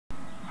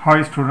Hi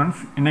students,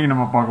 இன்னைக்கு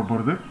நம்ம பார்க்க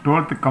போறது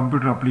 12th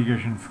computer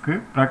applications-க்கு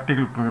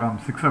practical program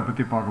 6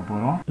 பத்தி பார்க்க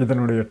போறோம்.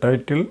 இதனுடைய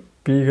டைட்டில்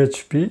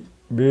PHP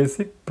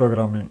basic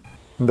programming.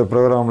 இந்த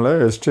ப்ரோகிராம்ல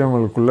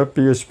HTML குள்ள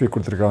PHP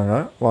கொடுத்திருக்காங்க.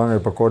 வாங்க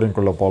இப்ப கோடிங்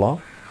குள்ள போலாம்.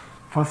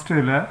 ஃபர்ஸ்ட்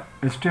இதுல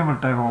HTML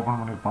டைப் ஓபன்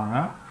பண்ணிருப்பாங்க.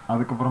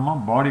 அதுக்கு அப்புறமா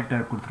பாடி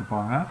டைப்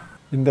கொடுத்திருப்பாங்க.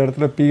 இந்த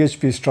இடத்துல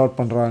PHP ஸ்டார்ட்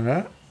பண்றாங்க.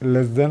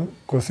 less than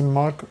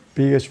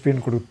 $PHP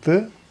ன்னு கொடுத்து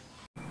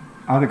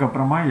அதுக்கு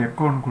அப்புறமா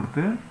எக்கோன்னு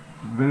கொடுத்து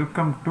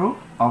வெல்கம் டு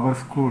அவர்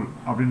ஸ்கூல்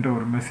அப்படின்ற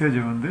ஒரு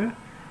மெசேஜை வந்து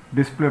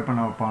டிஸ்பிளே பண்ண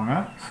வைப்பாங்க.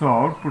 ஸோ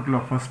அவுட்புட்டில்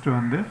ஃபஸ்ட்டு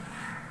வந்து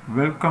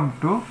வெல்கம்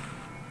டு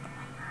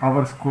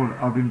அவர் ஸ்கூல்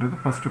அப்படின்றது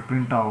ஃபஸ்ட்டு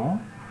பிரிண்ட்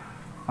ஆகும்.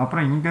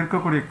 அப்புறம் இங்கே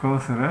இருக்கக்கூடிய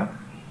கர்சரை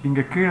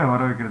இங்கே கீழே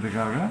வர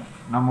வைக்கிறதுக்காக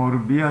நம்ம ஒரு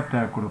பிஆர்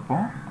டேக்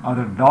கொடுப்போம்.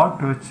 அதை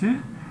டாட் வச்சு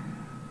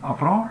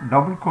அப்புறம்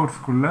டபுள்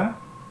கோட்ஸ்குள்ளே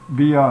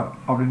பிஆர்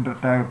அப்படின்ற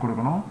டேக்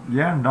கொடுக்கணும்.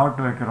 ஏன்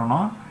டாட்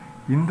வைக்கிறோன்னா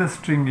இந்த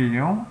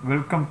ஸ்ட்ரிங்கையும்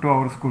வெல்கம் டு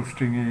அவர் ஸ்கூல்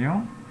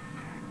ஸ்ட்ரிங்கையும்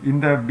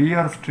இந்த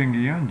பிஆர்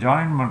ஸ்ட்ரிங்கையும்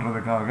ஜாயின்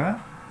பண்ணுறதுக்காக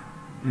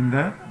இந்த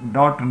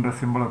டாட்ன்ற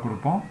சிம்பிளை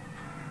கொடுப்போம்.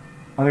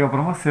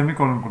 அதுக்கப்புறமா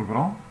செமிகோலன்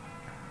கொடுக்குறோம்.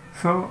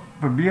 ஸோ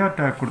இப்போ பிஆர்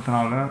டேக்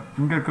கொடுத்தனால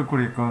இங்கே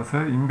இருக்கக்கூடிய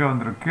கர்சர் இங்கே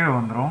வந்துடும், கீழே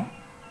வந்துடும்,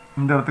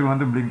 இந்த இடத்துக்கு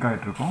வந்து பிளிங்க்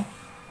ஆகிட்ருக்கும்.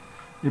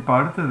 இப்போ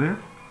அடுத்தது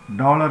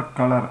டாலர்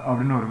கலர்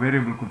அப்படின்னு ஒரு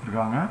வேரியபிள்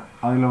கொடுத்துருக்காங்க.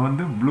 அதில்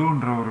வந்து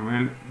ப்ளூன்ற ஒரு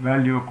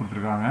வேல்யூவை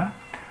கொடுத்துருக்காங்க.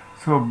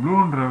 ஸோ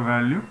ப்ளூன்ற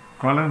வேல்யூ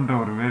கலர்ன்ற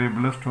ஒரு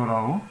வேரியபிளில் ஸ்டோர்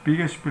ஆகும்.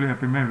 பிஹெச்பியில்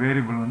எப்பயுமே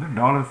வேரியபிள் வந்து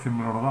டாலர்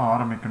சிம்பிளோட தான்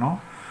ஆரம்பிக்கணும்.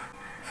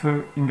 ஸோ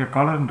இங்கே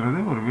கலர்ன்றது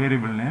ஒரு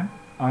வேரியபிள் நேம்,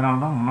 அதனால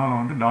தான் முன்னால்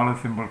வந்து டாலர்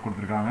சிம்பிள்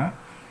கொடுத்துருக்காங்க.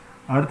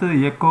 அடுத்தது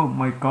எக்கோ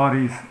மை கார்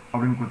இஸ்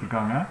அப்படின்னு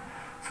கொடுத்துருக்காங்க.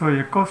 ஸோ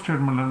எக்கோ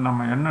ஸ்டேட்மெண்ட்டில்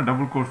நம்ம என்ன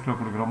டபுள் கோட்ஸில்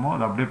கொடுக்குறோமோ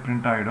அது அப்படியே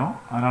பிரிண்ட் ஆகிடும்.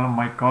 அதனால்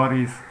மை கார்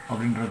இஸ்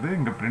அப்படின்றது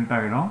இங்கே பிரிண்ட்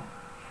ஆகிடும்.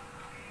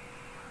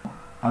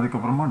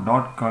 அதுக்கப்புறமா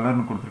டாட்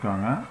கலர்னு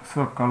கொடுத்துருக்காங்க.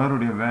 ஸோ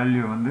கலருடைய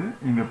வேல்யூ வந்து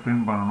இங்கே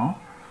பிரிண்ட் பண்ணணும்.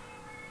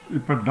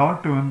 இப்போ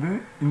டாட்டு வந்து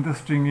இந்த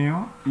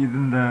ஸ்ட்ரிங்கையும்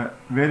இந்த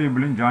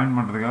வேரியபிளையும் ஜாயின்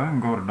பண்ணுறதுக்காக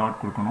இங்கே ஒரு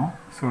டாட் கொடுக்கணும்.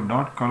 ஸோ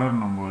டாட்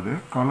கலர்னும் போது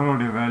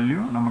கலருடைய வேல்யூ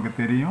நமக்கு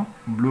தெரியும்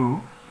ப்ளூ.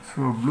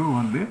 ஸோ ப்ளூ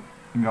வந்து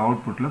இங்கே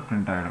அவுட்புட்டில்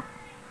பிரிண்ட் ஆகிடும்.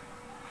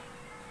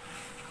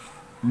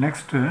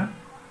 நெக்ஸ்ட்டு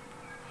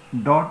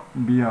டாட்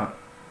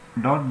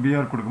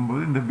பிஆர்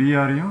கொடுக்கும்போது இந்த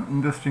பிஆரையும்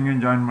இந்த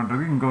ஸ்ட்ரிங்கையும் ஜாயின்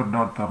பண்ணுறதுக்கு இங்கே ஒரு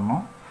டாட்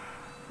தரணும்.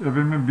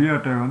 எப்பயுமே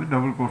பிஆர் டேக் வந்து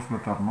டபுள்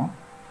கோர்ஸில் தரணும்.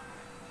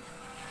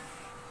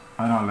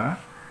 அதனால்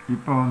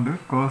இப்போ வந்து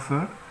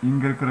கர்சர்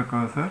இங்கே இருக்கிற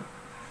கர்சர்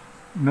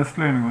நெக்ஸ்ட்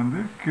லைனுக்கு வந்து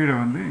கீழே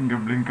வந்து இங்கே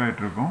பிளிங்க்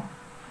ஆகிட்ருக்கும்.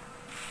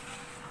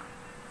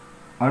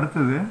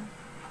 அடுத்தது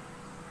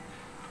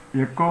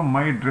எக்கோ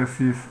மை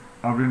ட்ரெஸ்ஸீஸ்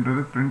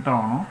அப்படின்றது பிரிண்ட்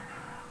ஆகணும்.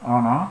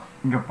 ஆனால்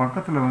இங்கே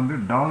பக்கத்தில் வந்து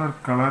டாலர்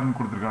கலர்னு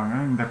கொடுத்துருக்காங்க.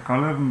 இந்த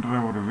கலர்ன்ற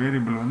ஒரு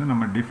வேரியபிள் வந்து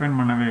நம்ம டிஃபைன்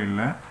பண்ணவே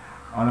இல்லை,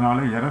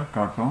 அதனால் எரர்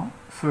காட்டும்.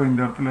 ஸோ இந்த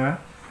இடத்துல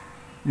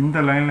இந்த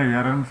லைனில்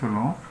எரர்னு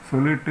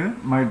சொல்லிவிட்டு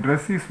மை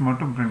ட்ரெஸ்ஸீஸ்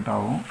மட்டும் பிரிண்ட்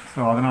ஆகும். ஸோ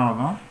அதனால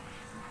தான்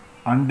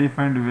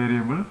undefined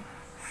variable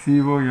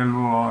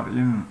COLOR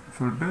in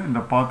சொல்லிட்டு இந்த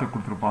பாத்தை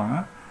கொடுத்துருப்பாங்க.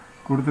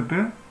 கொடுத்துட்டு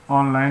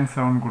ஆன் லைன்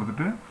 7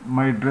 கொடுத்துட்டு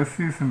மை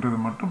ட்ரெஸ்ஸீஸ்ன்றது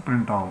மட்டும்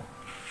பிரிண்ட் ஆகும்.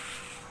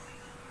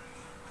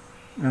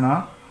 ஏன்னா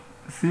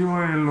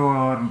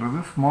COLORன்றது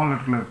ஸ்மால்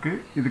லெட்டரில்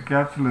இருக்குது, இது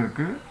கேப்ஸில்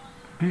இருக்குது.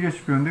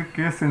 PHP வந்து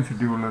கேஸ்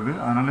சென்சிட்டிவ் உள்ளது,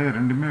 அதனால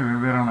ரெண்டுமே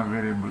வெவ்வேறான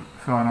வேரியபிள்.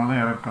 ஸோ அதனால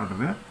தான் எரர்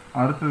காட்டுது.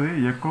 அடுத்தது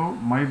எக்கோ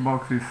மை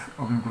பாக்ஸிஸ்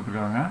அப்படின்னு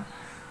கொடுத்துருக்காங்க.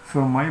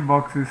 ஸோ மை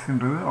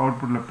பாக்ஸிஸ்ன்றது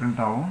அவுட்புட்டில்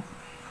பிரிண்ட் ஆகும்.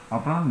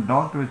 அப்புறம்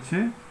டாட் வச்சு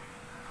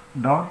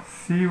டாட்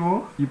CO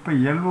இப்போ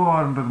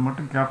LORன்றது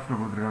மட்டும் கேப்ஸில்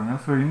கொடுத்துருக்காங்க.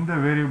 ஸோ இந்த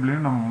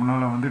வேரியபிளையும் நம்ம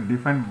முன்னால் வந்து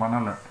டிஃபைன்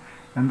பண்ணலை,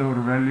 எந்த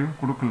ஒரு வேல்யூவும்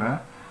கொடுக்கல,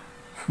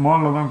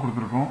 ஸ்மாலில் தான்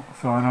கொடுத்துருக்கோம்.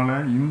 ஸோ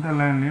அதனால் இந்த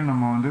லைன்லேயும்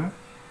நம்ம வந்து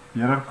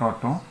எரர்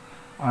காட்டும்.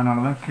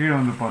 அதனால தான் கீழே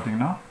வந்து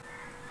பார்த்திங்கன்னா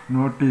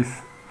நோட்டீஸ்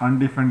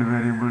அன்டிஃபைன்டு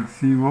வேரியபிள்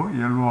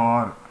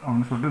COLOR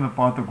அப்படின்னு சொல்லிட்டு இந்த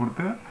பார்த்து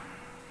கொடுத்து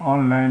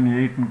ஆன் லைன்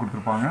 8ன்னு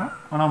கொடுத்துருப்பாங்க.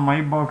 ஆனால் மை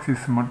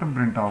பாக்ஸிஸ் மட்டும்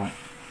பிரிண்ட் ஆகும்.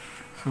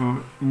 ஸோ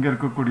இங்கே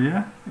இருக்கக்கூடிய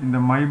இந்த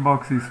மை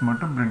பாக்ஸிஸ்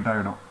மட்டும் பிரிண்ட்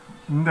ஆகிடும்.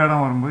 இந்த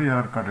இடம் வரும்போது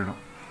எரர் காட்டிடும்.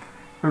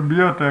 இப்போ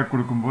பிஆர் டேக்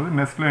கொடுக்கும்போது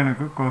நெக்ஸ்ட்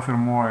லைனுக்கு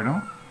கர்சர் மூவ் ஆகிடும்.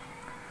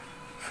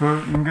 ஸோ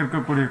இங்கே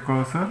இருக்கக்கூடிய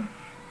கர்சர்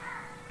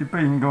இப்போ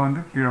இங்கே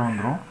வந்து கீழே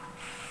வந்துடும்.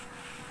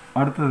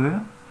 அடுத்தது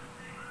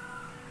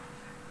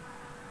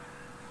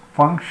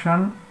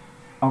ஃபங்க்ஷன்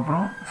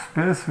அப்புறம்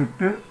ஸ்பேஸ்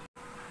விட்டு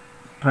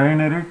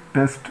ட்ரைனரி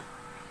டெஸ்ட்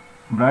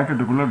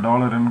ப்ராக்கெட்டுக்குள்ளே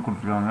 $N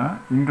கொடுத்துருக்காங்க.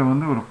 இங்கே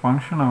வந்து ஒரு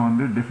ஃபங்க்ஷனை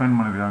வந்து டிஃபைன்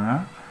பண்ணியிருக்காங்க.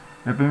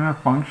 எப்பயுமே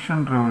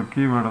ஃபங்க்ஷன்ற ஒரு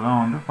கீவேர்டை தான்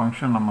வந்து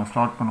ஃபங்க்ஷன் நம்ம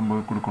ஸ்டார்ட்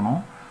பண்ணும்போது கொடுக்கணும்.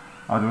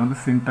 அது வந்து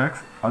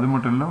சின்டாக்ஸ். அது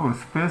மட்டும் இல்லை, ஒரு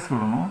ஸ்பேஸ்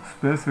விடணும்.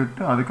 ஸ்பேஸ்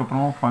விட்டு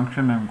அதுக்கப்புறமா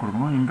ஃபங்க்ஷன் நேம்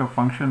கொடுக்கணும். இங்கே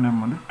ஃபங்க்ஷன் நேம்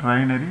வந்து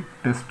ட்ரைனரி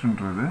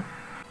டெஸ்ட்ன்றது.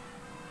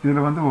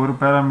 இதில் வந்து ஒரு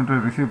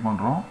பேராமீட்டர் ரிசீவ்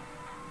பண்ணுறோம்,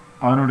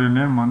 அதனுடைய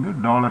நேம் வந்து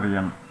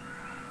 $N.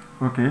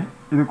 ஓகே,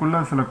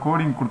 இதுக்குள்ளே சில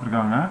கோடிங்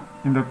கொடுத்துருக்காங்க.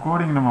 இந்த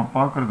கோடிங் நம்ம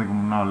பார்க்குறதுக்கு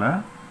முன்னால்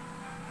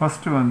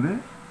ஃபஸ்ட்டு வந்து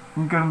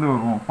இங்கேருந்து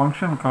வருவோம்,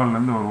 ஃபங்க்ஷன்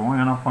கால்லேருந்து வருவோம்.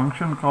 ஏன்னா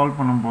ஃபங்க்ஷன் கால்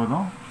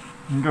பண்ணும்போதும்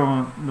இங்கே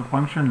இந்த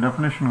ஃபங்க்ஷன்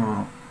டெஃபினேஷன்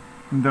வரும்,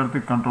 இந்த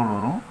இடத்துக்கு கண்ட்ரோல்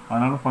வரும்.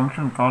 அதனால்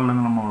ஃபங்க்ஷன்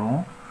கால்லேருந்து நம்ம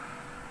வருவோம்.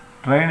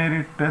 ட்ரைனரி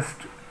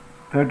டெஸ்ட்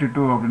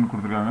 32 அப்படின்னு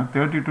கொடுத்துருக்காங்க.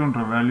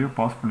 32ன்ற வேல்யூ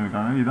பாஸ்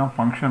பண்ணியிருக்காங்க. இதுதான்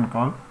ஃபங்க்ஷன்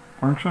கால்.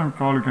 ஃபங்க்ஷன்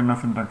காலுக்கு என்ன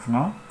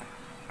சின்டாக்ஸ்னால்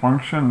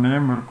ஃபங்க்ஷன்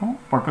நேம் இருக்கும்,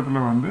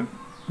 பக்கத்தில் வந்து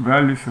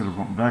வேல்யூஸ்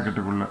இருக்கும்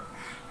ப்ராக்கெட்டுக்குள்ளே.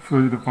 ஸோ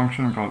இது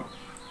ஃபங்க்ஷன் கால்.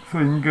 ஸோ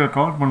இங்கே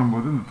கால்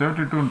பண்ணும்போது இந்த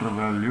 32ன்ற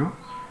வேல்யூ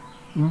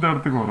இந்த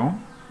இடத்துக்கு வரும்.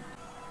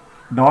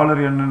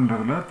 $n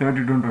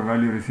 $32ன்ற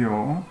வேல்யூ ரிசீவ்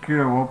ஆகும்.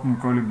 கீழே ஓப்பன்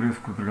கர்லி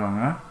பிரேஸ்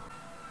கொடுத்துருக்காங்க.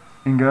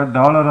 இங்கே $r =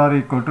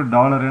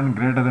 $n >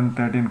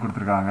 13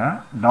 கொடுத்துருக்காங்க.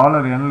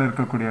 $n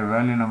இருக்கக்கூடிய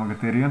வேல்யூ நமக்கு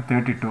தெரியும்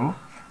 32.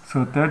 ஸோ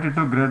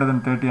 32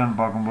 > 30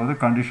 பார்க்கும்போது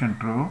கண்டிஷன்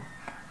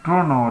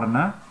ட்ரூன்னு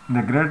உடனே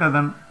இந்த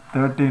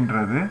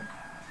 <30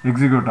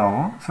 எக்ஸிக்யூட்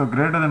ஆகும். ஸோ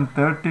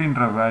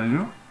 <30ன்ற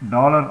வேல்யூ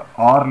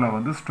 $r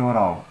வந்து ஸ்டோர்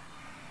ஆகும்.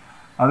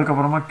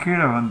 அதுக்கப்புறமா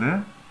கீழே வந்து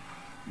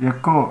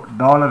எக்கோ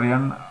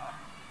 $n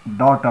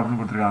டாட் அப்படின்னு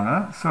கொடுத்துருக்காங்க.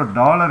 ஸோ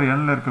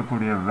 $n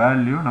இருக்கக்கூடிய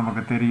வேல்யூ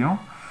நமக்கு தெரியும்.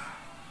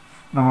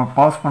 நம்ம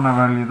பாஸ் பண்ண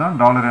வேல்யூ தான்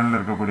 $n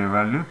இருக்கக்கூடிய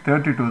வேல்யூ.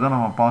 32 தான்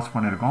நம்ம பாஸ்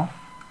பண்ணியிருக்கோம்.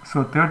 ஸோ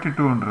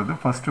 32ன்றது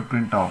ஃபஸ்ட்டு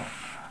பிரிண்ட் ஆகும்.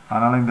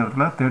 அதனால் இந்த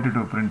இடத்துல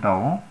 32 பிரிண்ட்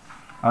ஆகும்.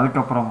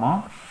 அதுக்கப்புறமா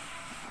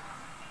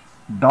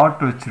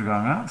டாட்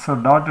வச்சுருக்காங்க. ஸோ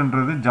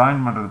டாட்ன்றது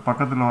ஜாயின் பண்ணுறது,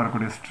 பக்கத்தில்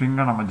வரக்கூடிய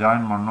ஸ்ட்ரிங்கை நம்ம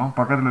ஜாயின் பண்ணோம்.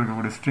 பக்கத்தில்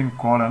இருக்கக்கூடிய ஸ்ட்ரிங்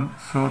கோலன்.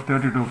 ஸோ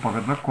 32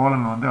 பக்கத்தில்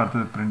கோலன் வந்து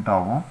அடுத்தது பிரிண்ட்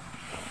ஆகும்.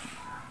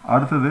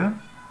 அடுத்தது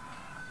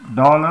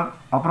டாலர்,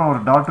 அப்புறம் ஒரு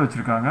டாட்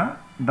வச்சுருக்காங்க.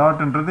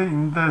 டாட்ன்றது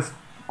இந்த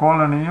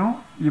கோலனையும்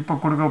இப்போ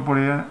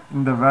கொடுக்கக்கூடிய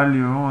இந்த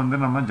வேல்யூவும் வந்து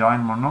நம்ம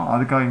ஜாயின் பண்ணோம்.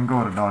 அதுக்காக இங்கே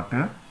ஒரு டாட்டு.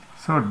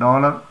 ஸோ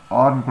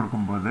 $r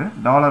கொடுக்கும்போது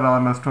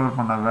 $r ஸ்டோர்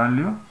பண்ண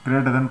வேல்யூ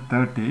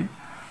 <30.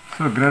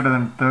 ஸோ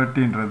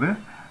 <30ன்றது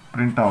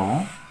பிரிண்ட்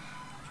ஆகும்.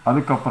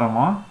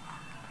 அதுக்கப்புறமா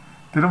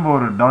திரும்ப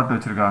ஒரு டாட்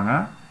வச்சுருக்காங்க,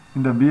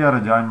 இந்த பிஆரை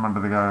ஜாயின்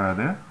பண்ணுறதுக்காக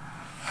அது.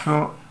 ஸோ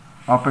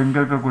அப்போ இங்கே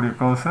இருக்கக்கூடிய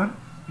கர்சர்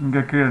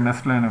இங்கே கீழே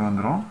நெக்ஸ்ட் லைனுக்கு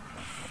வந்துடும்.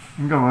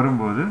 இங்கே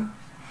வரும்போது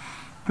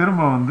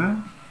திரும்ப வந்து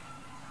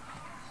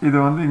இது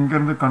வந்து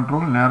இங்கேருந்து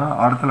கண்ட்ரோல் நேராக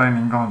அடுத்த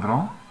லைன் இங்கே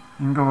வந்துடும்.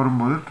 இங்கே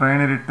வரும்போது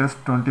ட்ரைனரி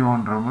டெஸ்ட்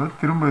 21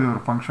 திரும்ப இது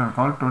ஒரு ஃபங்க்ஷன்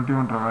கால்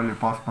 21ன்ற வேல்யூ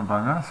பாஸ்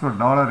பண்ணுறாங்க. ஸோ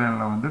 $n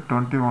வந்து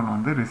 21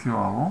 வந்து ரிசீவ்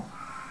ஆகும்.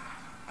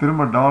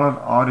 திரும்ப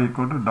 $r =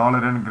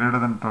 $n >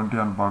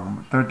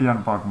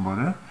 30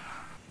 பார்க்கும்போது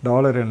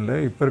 $n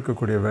இப்போ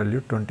இருக்கக்கூடிய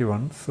வேல்யூ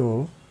 21. ஸோ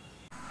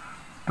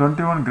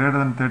 21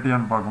 >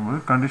 30 பார்க்கும்போது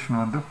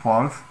கண்டிஷன் வந்து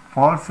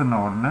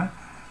ஃபால்ஸ்ன்ன உடனே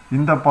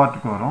இந்த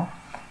பார்ட்டுக்கு வரும்.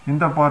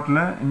 இந்த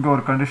பார்ட்டில் இங்கே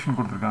ஒரு கண்டிஷன்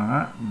கொடுத்துருக்காங்க.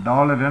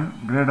 $n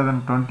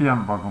 >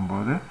 20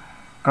 பார்க்கும்போது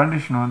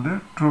கண்டிஷன் வந்து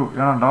ட்ரூ.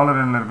 ஏன்னா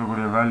 $n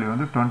இருக்கக்கூடிய வேல்யூ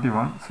வந்து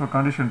 21. ஸோ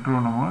கண்டிஷன் ட்ரூ,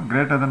 நம்ம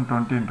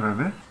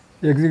 <20ன்றது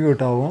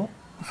எக்ஸிக்யூட் ஆகும்.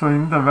 ஸோ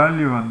இந்த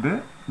வேல்யூ வந்து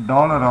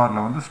 $r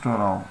வந்து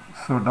ஸ்டோர் ஆகும்.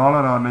 ஸோ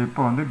 $r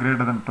இப்போ வந்து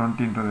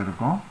 <20ன்றது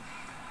இருக்கும்.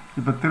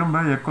 இப்போ திரும்ப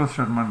எக்கோ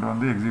ஸ்டேட்மெண்ட்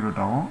வந்து எக்ஸிக்யூட்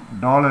ஆகும்.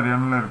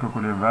 $n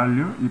இருக்கக்கூடிய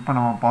வேல்யூ இப்போ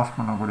நம்ம பாஸ்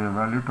பண்ணக்கூடிய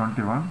வேல்யூ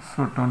 21. ஸோ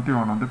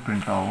 21 வந்து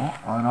பிரிண்ட் ஆகும்.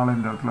 அதனால்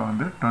இந்த இடத்துல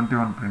வந்து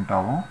 21 பிரிண்ட்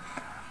ஆகும்.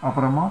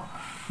 அப்புறமா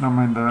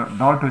நம்ம இந்த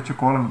டாட் வச்சு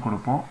கோலன்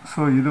கொடுப்போம். ஸோ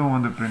இதுவும்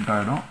வந்து பிரிண்ட்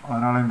ஆகிடும்.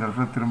 அதனால் இந்த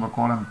இடத்துல திரும்ப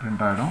கோலன்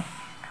பிரிண்ட் ஆகிடும்.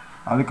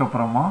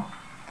 அதுக்கப்புறமா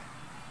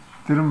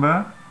திரும்ப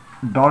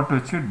டாட்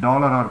வச்சு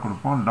 $r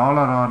கொடுப்போம்.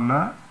 $rல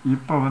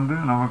இப்போ வந்து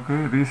நமக்கு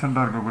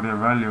ரீசெண்டாக இருக்கக்கூடிய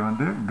வேல்யூ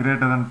வந்து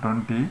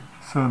 <20.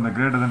 ஸோ இந்த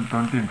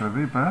 <20ன்றது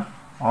இப்போ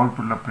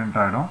அவுட்புட்டில் பிரிண்ட்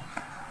ஆகிடும்.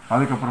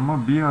 அதுக்கப்புறமா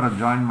பிஆரை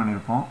ஜாயின்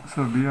பண்ணியிருப்போம். ஸோ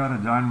பிஆரை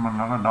ஜாயின்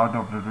பண்ணனால டாட்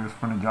ஆப்ரேட்டர் யூஸ்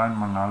பண்ணி ஜாயின்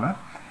பண்ணனால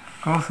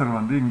கர்சர்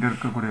வந்து இங்கே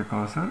இருக்கக்கூடிய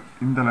கர்சர்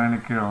இந்த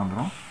லைனுக்கு கீழே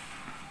வந்துடும்.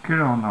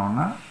 கீழே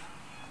வந்தோடனே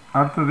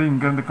அடுத்தது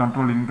இங்கேருந்து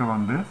கண்ட்ரோல் இங்கே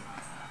வந்து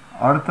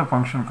அடுத்த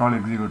ஃபங்க்ஷன் கால்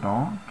எக்ஸிக்யூட்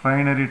ஆகும்.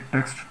 ட்ரைனரி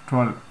டெக்ஸ்ட்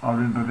 12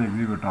 அப்படின்றது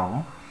எக்ஸிக்யூட்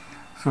ஆகும்.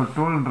 ஸோ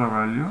 12ன்ற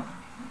வேல்யூ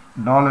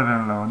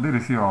 $n வந்து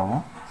ரிசீவ்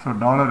ஆகும். ஸோ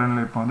 $n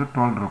இப்போ வந்து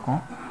 12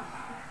 இருக்கும்.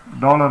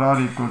 $r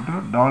 =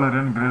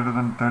 $n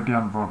 >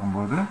 30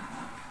 பார்க்கும்போது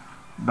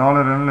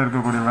 $n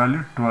இருக்கக்கூடிய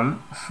வேல்யூ 12.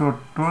 ஸோ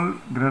 12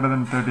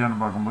 > 30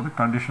 பார்க்கும்போது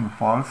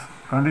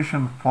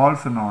கண்டிஷன்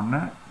ஃபால்ஸ்ன்ன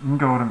உடனே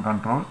இங்கே வரும்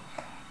கண்ட்ரோல்.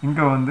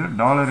 இங்கே வந்து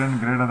 $n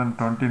 >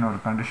 20 ஒரு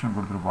கண்டிஷன்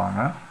கொடுத்துருப்பாங்க.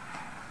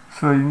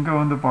 ஸோ இங்கே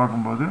வந்து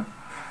பார்க்கும்போது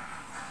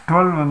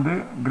 12 வந்து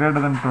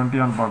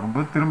 <20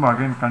 பார்க்கும்போது திரும்ப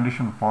அகைன்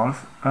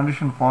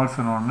கண்டிஷன்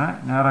ஃபால்ஸ்ன்னு உடனே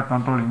நேராக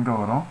கண்ட்ரோல் இங்கே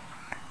வரும்.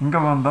 இங்கே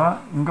வந்தால்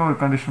இங்கே ஒரு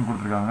கண்டிஷன்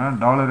கொடுத்துருக்காங்க.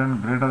 $n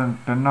 >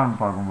 10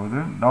 பார்க்கும்போது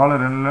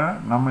 $nல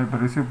நம்ம இப்போ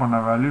ரிசீவ் பண்ண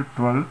வேல்யூ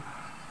 12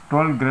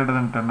 >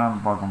 10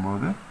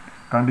 பார்க்கும்போது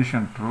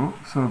condition true.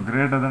 So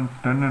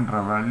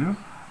 <10ன்ற value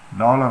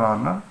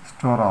 $rல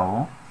store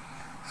ஆகும்.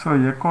 ஸோ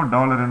எக்கோ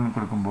 $n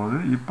கொடுக்கும்போது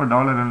இப்போ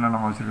 $nல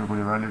நம்ம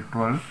வச்சுருக்கக்கூடிய வேல்யூ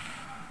 12.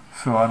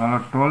 ஸோ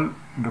அதனால் 12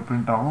 இங்கே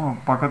பிரிண்ட் ஆகும்.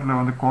 பக்கத்தில்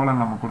வந்து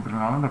கோலன் நம்ம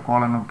கொடுத்துருக்கனால இந்த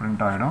கோலனும்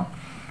பிரிண்ட் ஆகிடும்.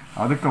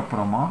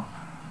 அதுக்கப்புறமா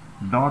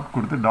டாட்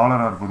கொடுத்து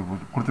 $r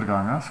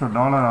கொடுத்துருக்காங்க. ஸோ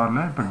 $rல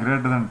இப்போ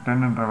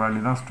 <10ன்ற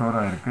வேல்யூ தான் ஸ்டோர்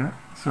ஆகிருக்கு.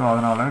 ஸோ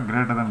அதனால்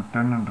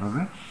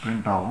 <10ன்றது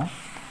பிரிண்ட் ஆகும்.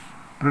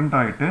 பிரிண்ட்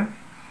ஆகிட்டு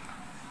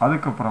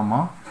அதுக்கப்புறமா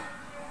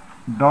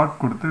டாட்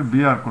கொடுத்து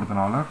பிஆர்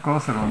கொடுத்தனால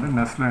கர்சர் வந்து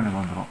நெக்ஸ்ட் லைனுக்கு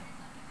வந்துடும்.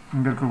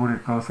 இங்கே இருக்கக்கூடிய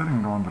கர்சர்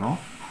இங்கே வந்துடும்.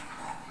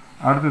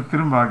 அடுத்து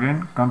திரும்ப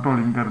அகைன்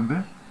கண்ட்ரோல் இங்கேருந்து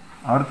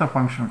அடுத்த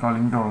ஃபங்க்ஷன் கால்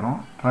இங்கே வரும்.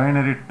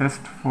 ட்ரைனரி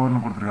டெஸ்ட்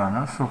 4ன்னு கொடுத்துருக்காங்க.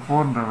 ஸோ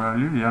 4ன்ற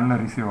வேல்யூ n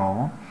ரிசீவ்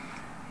ஆகும்.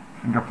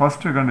 இங்கே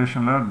ஃபஸ்ட்டு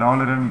கண்டிஷனில்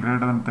 $n >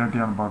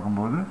 30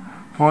 பார்க்கும்போது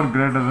 4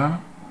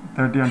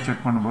 <30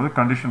 செக் பண்ணும்போது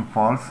கண்டிஷன்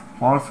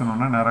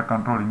ஃபால்ஸ்ன்னு நேராக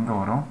கண்ட்ரோல் இங்கே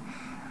வரும்.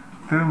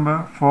 திரும்ப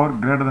 4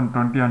 greater than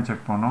 20 ஆன்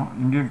செக் பண்ணோம்.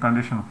 இங்கேயும்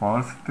கண்டிஷன்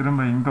ஃபால்ஸ். திரும்ப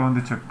இங்கே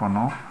வந்து செக்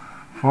பண்ணோம்.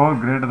 4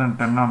 greater than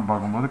 10 ஆன்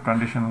பார்க்கும்போது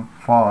கண்டிஷன்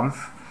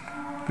ஃபால்ஸ்.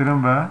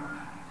 திரும்ப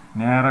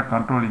நேராக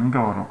கண்ட்ரோல்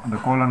இங்கே வரும். அந்த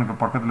கோலனுக்கு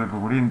பக்கத்தில்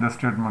இருக்கக்கூடிய இந்த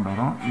ஸ்டேட்மெண்ட்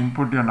வரும்.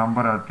 இன்புட் ய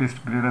number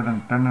at least greater than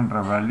 10ன்ற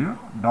value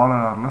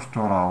 $r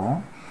store ஆகும்.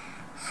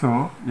 ஸோ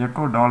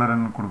எக்கோ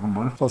 $n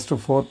கொடுக்கும்போது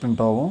ஃபஸ்ட்டு 4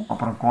 பிரிண்ட் ஆகும்,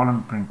 அப்புறம்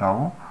கோலன் பிரிண்ட்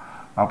ஆகும்,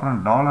 அப்புறம்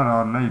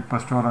 $r இப்போ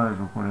ஸ்டோர்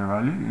ஆகிருக்கக்கூடிய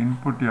வேல்யூ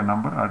இன்புட் ய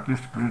number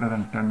at least greater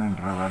than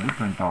 10ன்ற value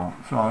print ஆகும்.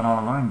 ஸோ அதனால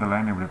தான் இந்த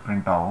லைன் இப்படி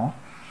பிரிண்ட் ஆகும்.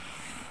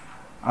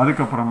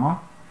 அதுக்கப்புறமா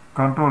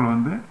கண்ட்ரோல்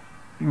வந்து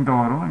இங்கே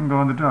வரும். இங்கே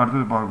வந்துட்டு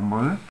அடுத்தது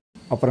பார்க்கும்போது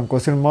அப்புறம்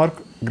question mark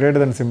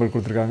greater than simple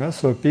கொடுத்துருக்காங்க.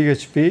 ஸோ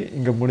PHP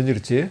இங்கே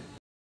முடிஞ்சிருச்சு.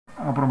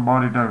 அப்புறம்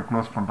பாடி டேக்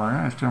க்ளோஸ் பண்ணுறாங்க,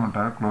 HTML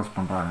டேக் க்ளோஸ்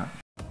பண்ணுறாங்க.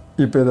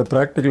 இப்போ இதை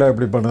ப்ராக்டிக்கலாக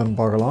எப்படி பண்ணுறதுன்னு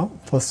பார்க்கலாம்.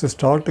 ஃபஸ்ட்டு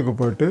ஸ்டார்ட்டுக்கு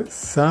போய்ட்டு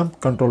சாம்ப்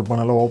கண்ட்ரோல்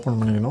பண்ணல ஓப்பன்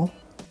பண்ணிக்கணும்.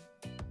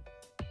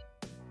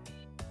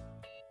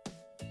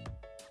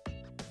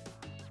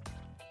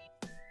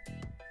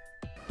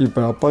 இப்போ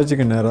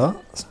அப்பாச்சிக்கு நேராக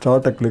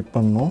ஸ்டார்ட்டை கிளிக்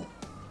பண்ணணும்.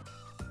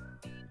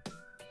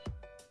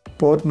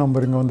 போர்ட்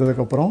நம்பர் இங்கே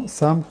வந்ததுக்கப்புறம்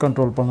சாம்ப்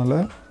கண்ட்ரோல் பண்ணல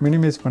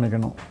மினிமைஸ்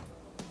பண்ணிக்கணும்.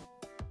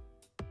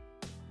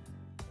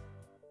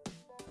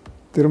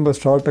 திரும்ப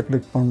ஸ்டார்ட்டை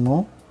கிளிக்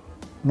பண்ணணும்,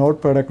 நோட்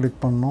பேடை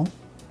கிளிக் பண்ணணும்.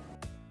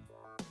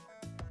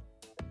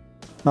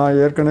 நான்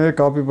ஏற்கனவே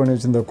காப்பி பண்ணி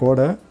வச்சுருந்த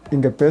கோடை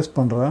இங்கே பேஸ்ட்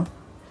பண்ணுறேன்.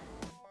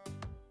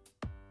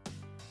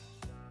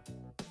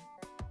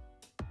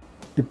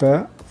 இப்போ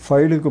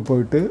ஃபைலுக்கு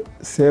போயிட்டு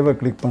சேவை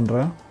கிளிக்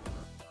பண்ணுறேன்.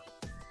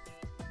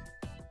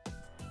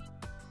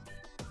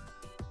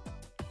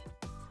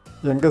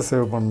 எங்கே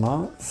சேவ்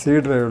பண்ணால் சி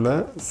ட்ரைவில்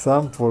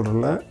சாம்ப்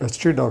ஃபோல்டரில்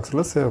htdocsல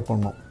சேவ்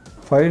பண்ணோம்.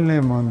 ஃபைல்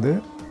நேம் வந்து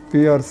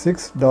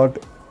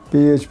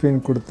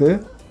pr6.phpன்னு கொடுத்து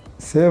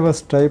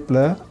சேவஸ்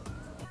டைப்பில்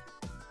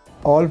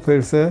ஆல்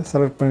ஃபைல்ஸை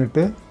செலக்ட்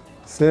பண்ணிவிட்டு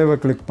சேவை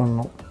கிளிக்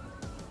பண்ணணும்.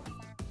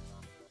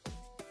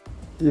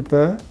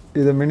 இப்போ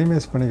இதை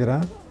மினிமைஸ்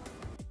பண்ணிக்கிறேன்.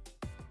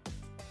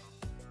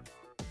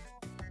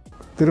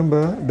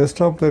 திரும்ப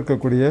டெஸ்க்டாப்பில்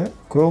இருக்கக்கூடிய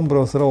க்ரோம்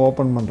ப்ரௌசரை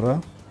ஓப்பன்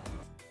பண்ணுறேன்.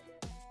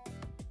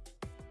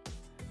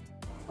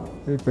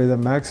 இப்போ இதை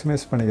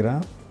மேக்ஸிமைஸ்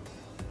பண்ணிக்கிறேன்.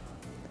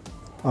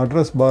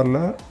 அட்ரஸ்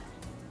பாரில்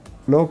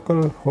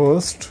லோக்கல்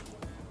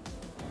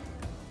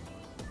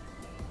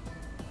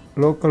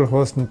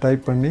ஹோஸ்ட்னு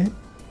டைப் பண்ணி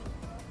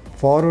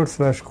ஃபார்வர்ட்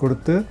 /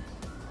 கொடுத்து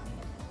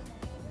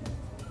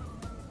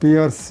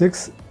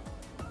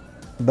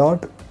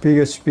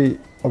pr6.php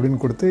அப்படின்னு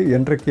கொடுத்து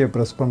என்டர் கீயை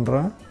ப்ரெஸ்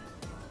பண்ணுறேன்.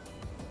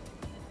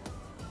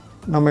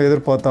 நம்ம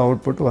எதிர்பார்த்த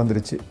அவுட்புட்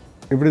வந்துடுச்சு.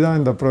 இப்படி தான்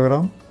இந்த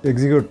ப்ரோக்ராம்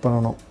எக்ஸிக்யூட்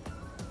பண்ணணும்.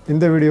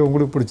 இந்த வீடியோ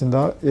உங்களுக்கு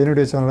பிடிச்சிருந்தா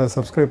என்னுடைய சேனலை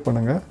சப்ஸ்கிரைப்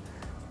பண்ணுங்கள்.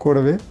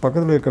 கூடவே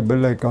பக்கத்தில் இருக்க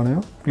பெல்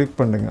ஐக்கானையும் கிளிக்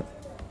பண்ணுங்கள்.